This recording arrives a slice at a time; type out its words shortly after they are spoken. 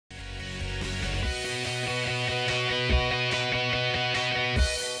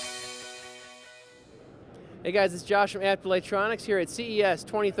Hey guys, it's Josh from Apple Electronics here at CES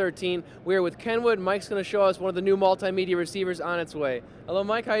 2013. We're with Kenwood. Mike's going to show us one of the new multimedia receivers on its way. Hello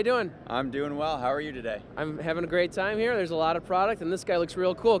Mike, how you doing? I'm doing well. How are you today? I'm having a great time here. There's a lot of product and this guy looks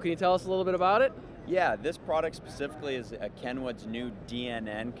real cool. Can you tell us a little bit about it? Yeah, this product specifically is Kenwood's new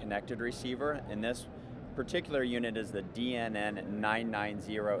DNN connected receiver, and this particular unit is the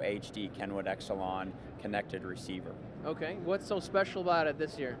DNN990HD Kenwood Exelon connected receiver. Okay, what's so special about it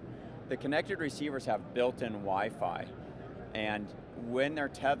this year? The connected receivers have built-in Wi-Fi, and when they're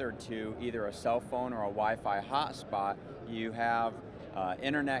tethered to either a cell phone or a Wi-Fi hotspot, you have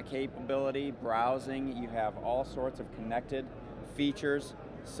internet capability, browsing, you have all sorts of connected features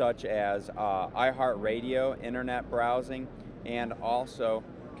such as iHeartRadio, internet browsing, and also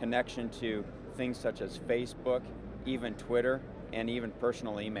connection to things such as Facebook, even Twitter, and even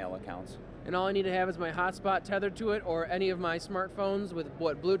personal email accounts. And all I need to have is my hotspot tethered to it, or any of my smartphones with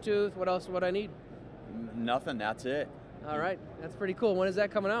what, Bluetooth? What else would I need? Nothing, that's it. All right, that's pretty cool. When is that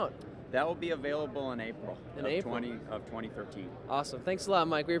coming out? That will be available in April, of 2013. Awesome, thanks a lot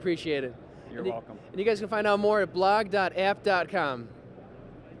Mike, we appreciate it. You're welcome. And you guys can find out more at blog.app.com.